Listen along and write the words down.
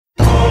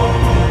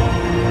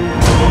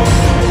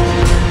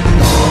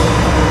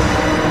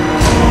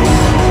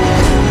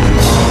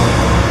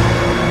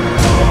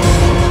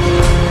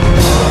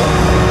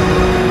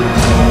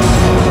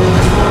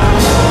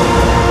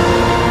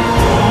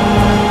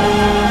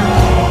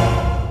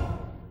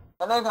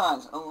Hello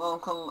guys, and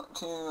welcome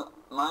to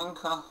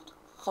Minecraft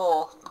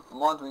 4th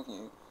mod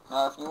review.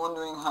 Now if you're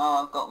wondering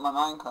how I've got my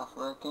Minecraft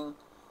working,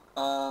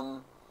 I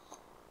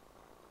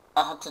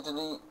had to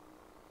delete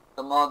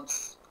the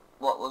mods,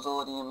 what was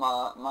already in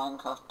my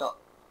Minecraft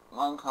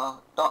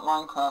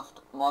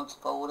mods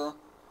folder,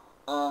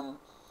 and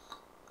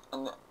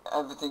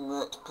everything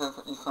worked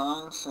perfectly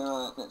fine,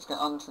 so let's get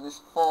on to this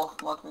 4th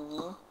mod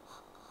review.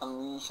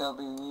 And we shall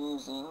be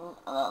using,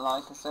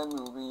 like I said, we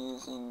will be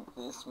using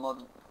this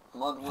mod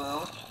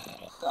world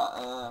that,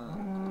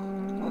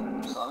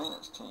 sorry,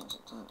 let's change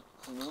it to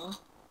green.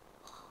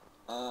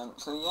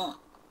 So yeah,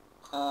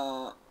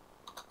 oh,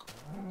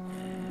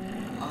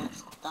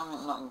 damn it,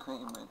 I'm not in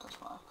creative mode, that's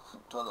why.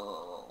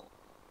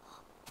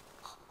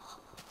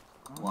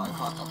 Why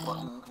can't I put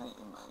in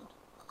creative mode?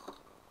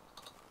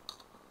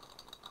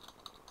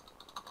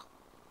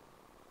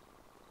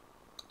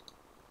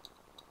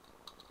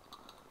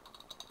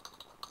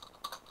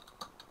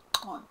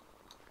 Come on.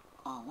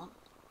 Oh, what?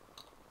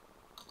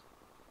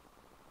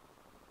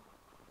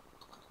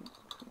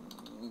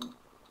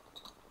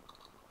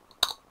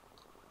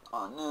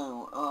 Oh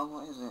no,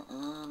 what is it?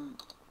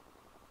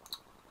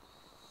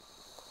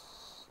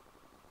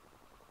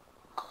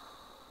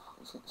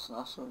 Is it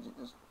slash or is it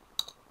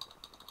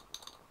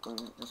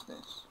just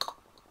this?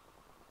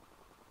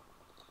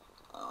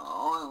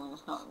 Oh,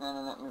 it's not going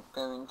to let me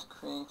go into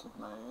creative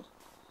mode.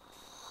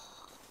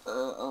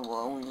 Oh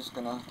well, we're just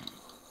going to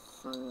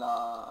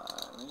fly.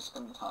 We're just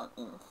going to type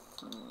in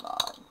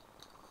fly.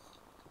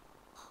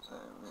 So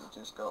we'll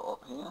just go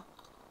up here.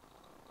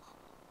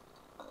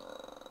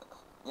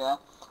 Yeah,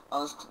 I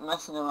was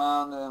messing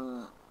around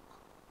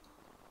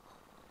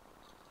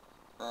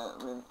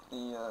with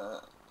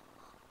the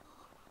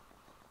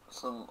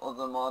some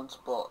other mods,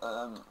 but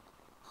I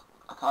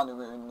kind of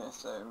ruined this,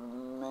 so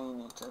we may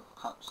need to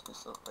patch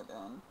this up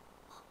again.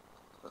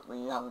 But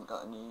we haven't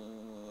got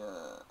any.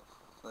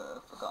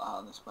 I forgot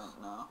how this went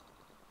now.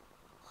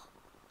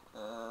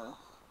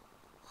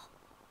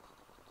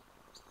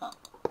 That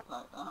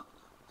like that.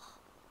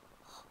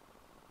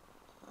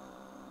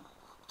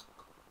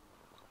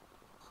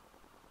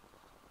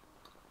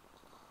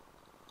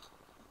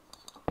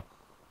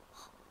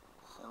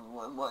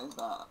 What is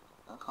that?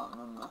 I can't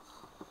remember.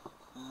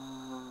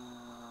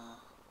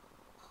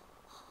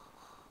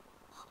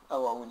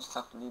 Oh well, we just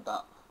have to leave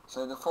that.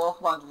 So the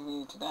 4th mod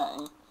review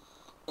today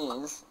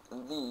is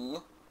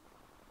the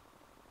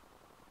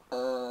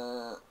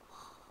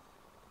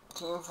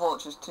Team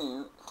Fortress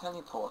 2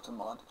 teleporter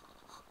mod.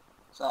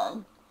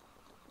 So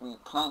we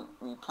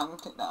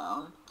planked it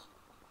down.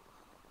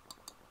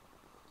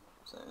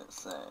 So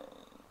let's say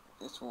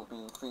this will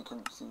be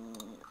frequency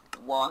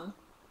 1.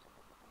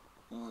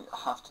 You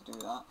have to do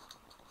that.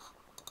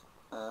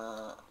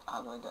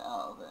 How do I get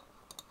out of it?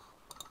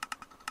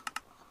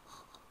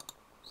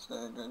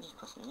 So go just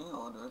press E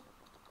or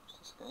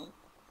just escape.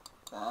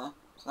 There.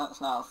 So that's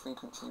now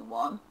frequency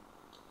 1.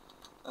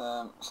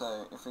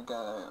 So if we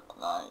go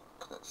like,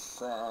 let's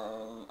say,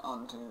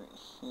 onto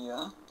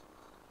here,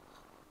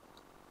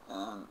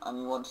 and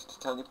you wanted to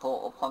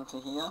teleport up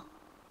onto here,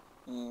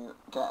 you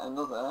get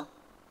another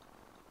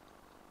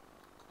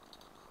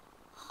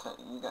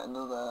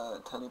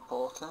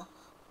teleporter.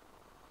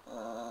 You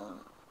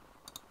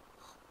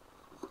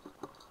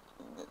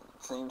get the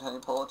same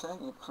teleporter,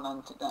 you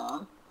plant it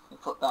down, you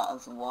put that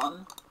as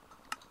 1,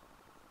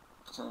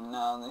 so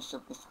now they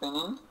should be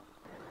spinning,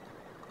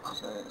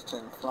 so it's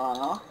to fly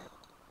off.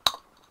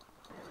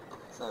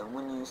 So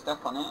when you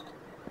step on it,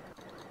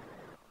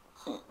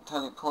 it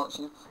teleports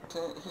you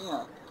to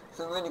here. It's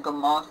a really good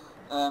mod.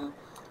 I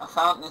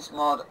found this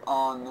mod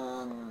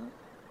on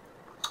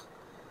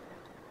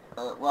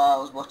while I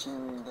was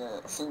watching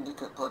the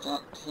Syndicate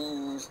project. He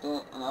used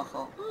it and I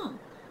thought,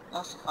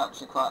 that's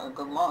actually quite a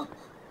good mod.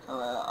 So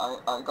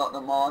I got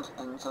the mod,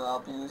 and so I'll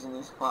be using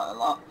this quite a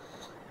lot.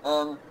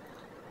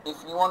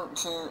 If you want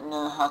to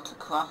know how to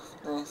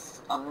craft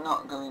this, I'm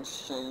not going to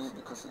show you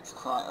because it's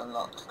quite a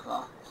lot to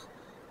craft.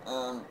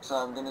 So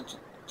I'm going to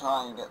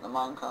try and get the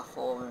Minecraft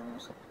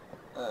forums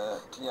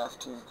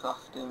TF2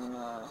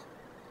 crafting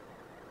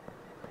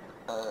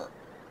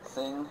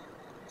thing,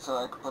 so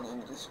I can put it in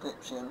the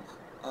description.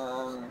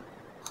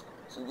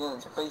 So yeah,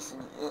 that's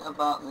basically it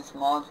about this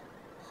mod.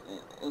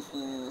 If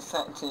you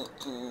set it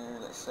to,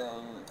 let's say,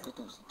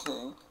 frequency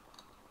 2,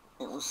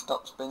 it will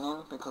stop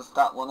spinning, because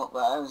that one up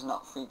there is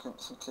not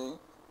frequency 2,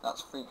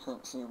 that's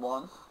frequency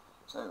 1,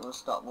 so it will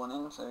stop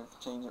running. So if you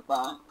change it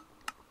back,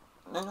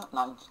 no, not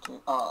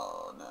 92,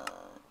 oh no.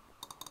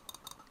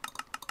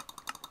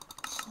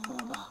 What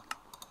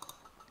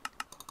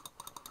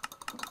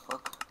the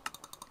fuck?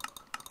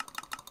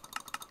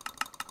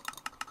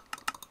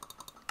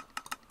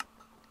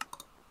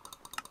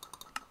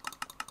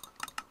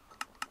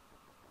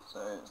 So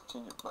let's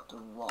change it back to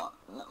what?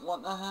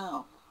 What the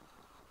hell?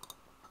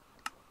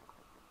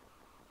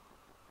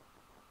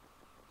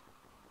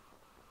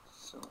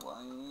 So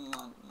why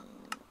aren't you?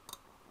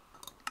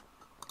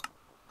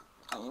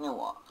 Oh, you know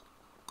what?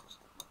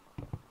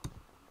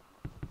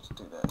 Let's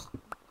do this.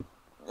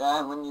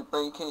 yeah, when you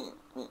break it,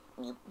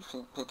 you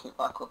pick it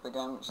back up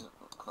again, which is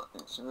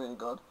it's really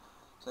good.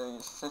 So you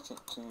set it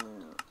to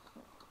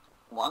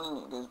 1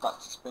 and it goes back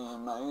to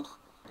spinning mode.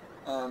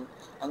 And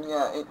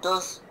yeah, it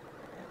does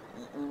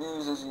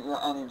uses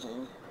your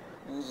energy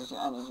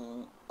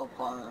up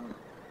on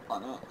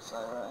it.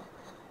 So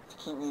if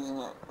you keep using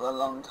it for a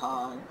long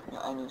time,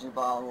 your energy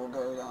bar will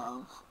go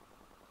down.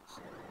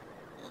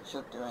 It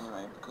should do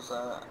anyway, because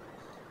I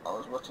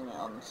was watching it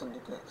on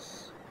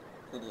Syndicate's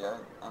video,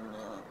 and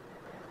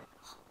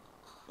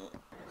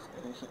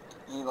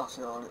he lost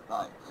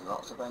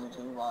lots of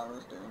energy while I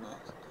was doing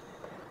this.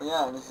 But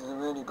yeah, this is a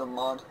really good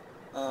mod.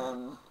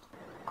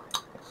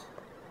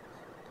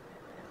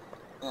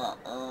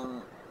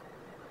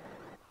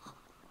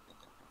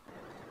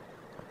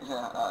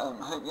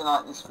 Hope you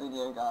like this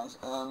video, guys.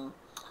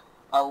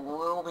 I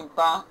will be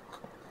back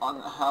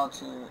on how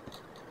to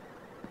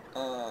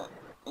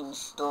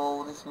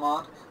install this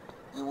mod.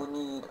 You will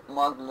need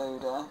mod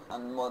loader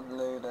and mod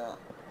loader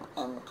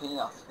MP,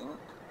 I think.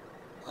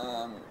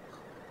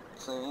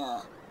 So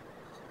yeah,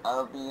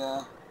 I'll be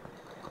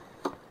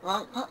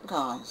right back,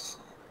 guys,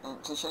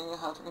 to show you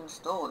how to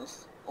install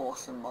this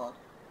awesome mod.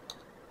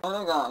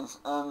 Hello guys,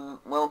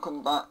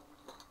 welcome back.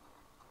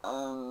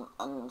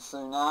 And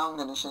so now I'm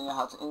going to show you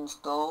how to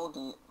install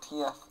the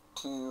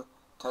TF2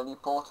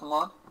 teleporter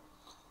mod.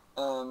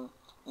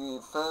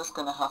 You're first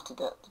going to have to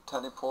get the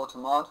teleporter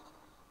mod.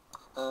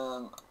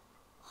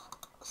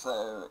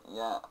 So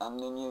yeah, and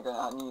then you're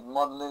going to need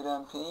mod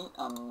loader MP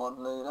and mod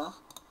loader.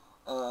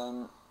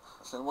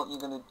 So what you're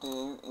going to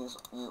do is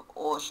you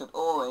should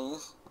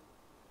always,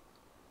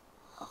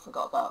 I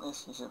forgot about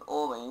this, you should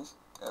always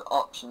go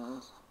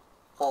options,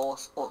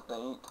 force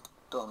update,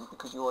 done,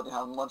 because you already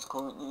have mods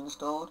currently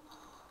installed.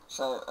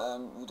 So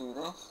you do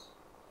this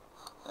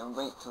and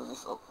wait till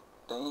this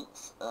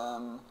updates.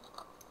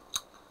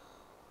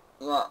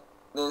 Yeah,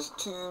 there's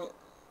 2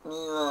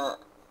 new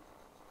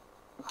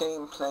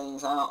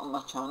gameplays out on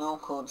my channel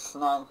called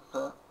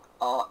Sniper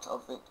Art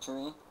of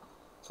Victory,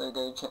 so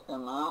go check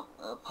them out.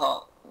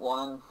 Part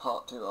 1 and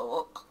Part 2 are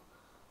up,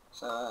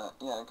 so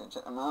yeah, go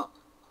check them out.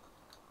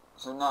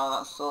 So now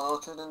that's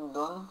sorted and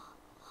done,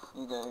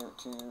 you go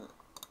to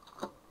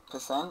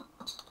percent,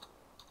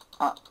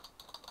 app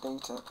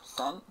data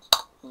percent,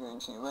 you go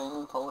into your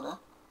roaming folder,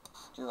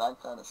 drag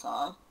that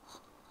aside,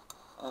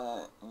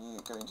 you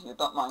go into your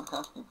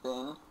 .minecraft, your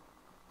bin,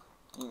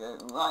 you go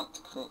right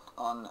click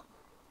on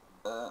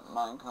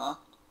Minecraft,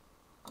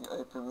 you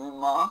open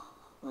Roomar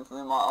with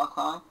Roomar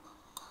archive.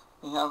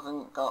 If you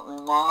haven't got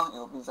Roomar, it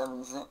will be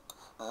 7-zip.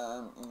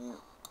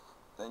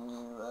 Then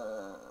you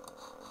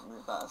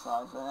move that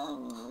aside there,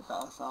 and you move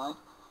that aside.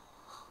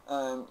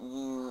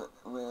 You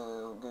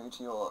will go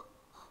to your,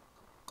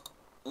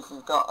 if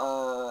you've got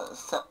a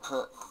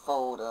separate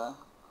folder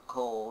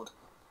called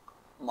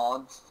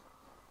mods,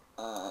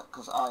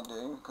 because I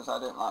do, because I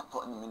don't like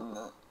putting them in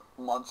the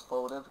mods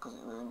folder because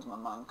it ruins my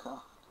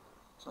Minecraft.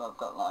 So I've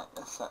got like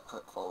a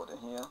separate folder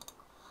here.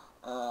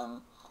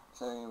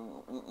 So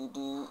what you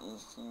do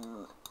is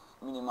you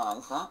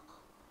minimize that,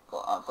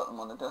 but I've got them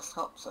on the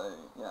desktop, so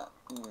yeah,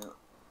 you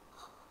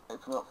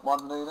open up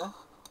mod loader,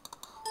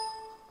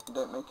 you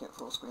don't make it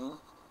full screen.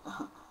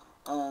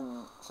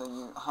 So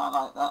you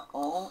highlight that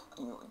all,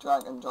 you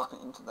drag and drop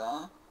it into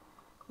there,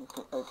 you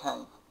click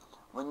OK.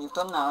 When you've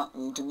done that,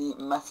 you delete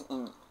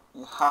meta-imp.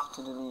 You have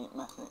to delete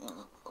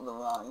meta-imp,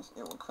 otherwise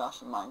it will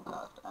crash in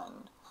Minecraft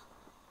and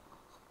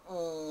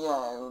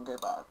yeah, it will go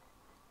bad.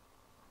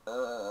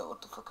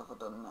 What the fuck have I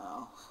done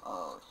now?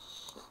 Oh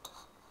shit.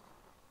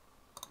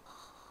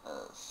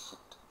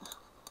 Shit.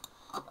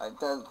 I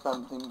did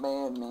something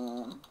bad,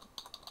 man.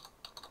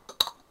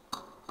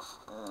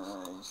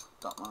 You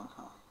stop my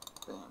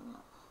thing.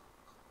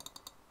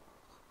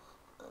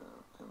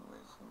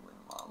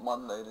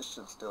 Mod loader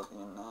should still be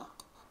in there.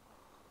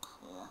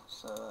 Yeah,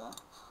 so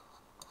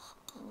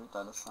move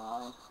that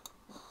aside.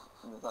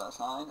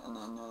 And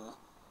then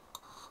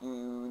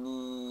you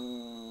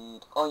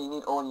need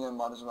audio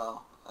mod as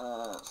well.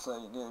 So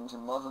you go into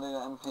mod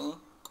loader MP.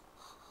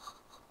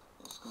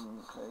 Just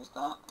close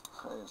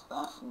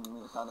that, and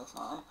move that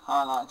aside.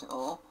 Highlight it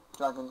all,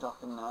 drag and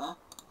drop in there,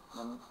 and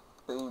then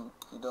boom,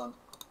 you're done,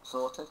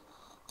 sorted.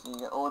 So you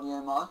get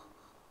audio mod.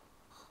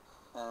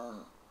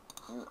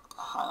 You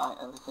highlight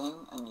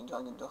everything and you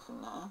drag and drop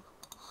in there.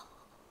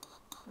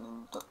 And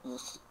then you're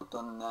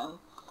done then.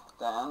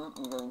 Then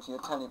you go into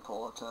your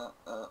teleporter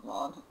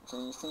mod. So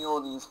you see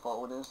all these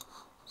folders.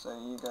 So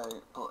you go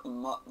put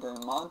in go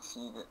in mods. So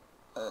you get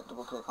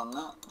double click on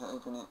that to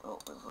open it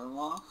up with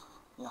Roomar.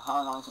 You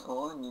highlight it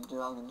all and you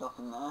drag and drop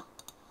in there.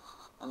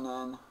 And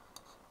then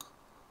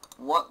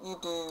what you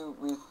do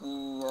with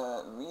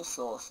the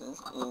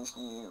resources is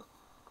you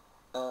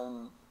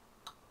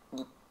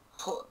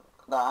put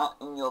that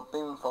in your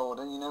bin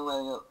folder. You know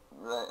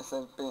where it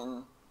says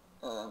bin,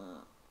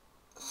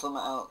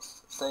 somewhere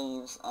else,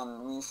 saves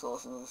and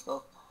resources and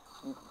stuff.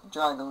 You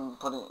drag and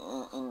put it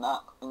in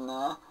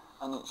there,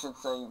 and it should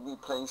say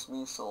replace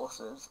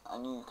resources,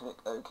 and you click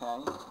OK,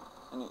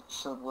 and it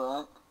should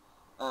work.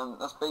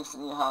 That's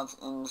basically how to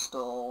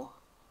install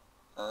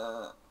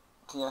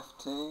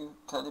TF2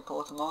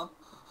 teleporter mod.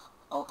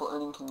 I'll put a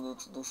link in the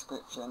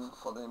description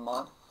for the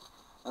mod,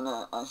 and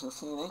I shall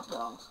see you later,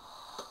 guys.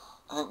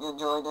 I hope you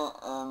enjoyed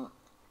it.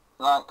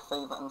 Like,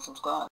 favourite and subscribe.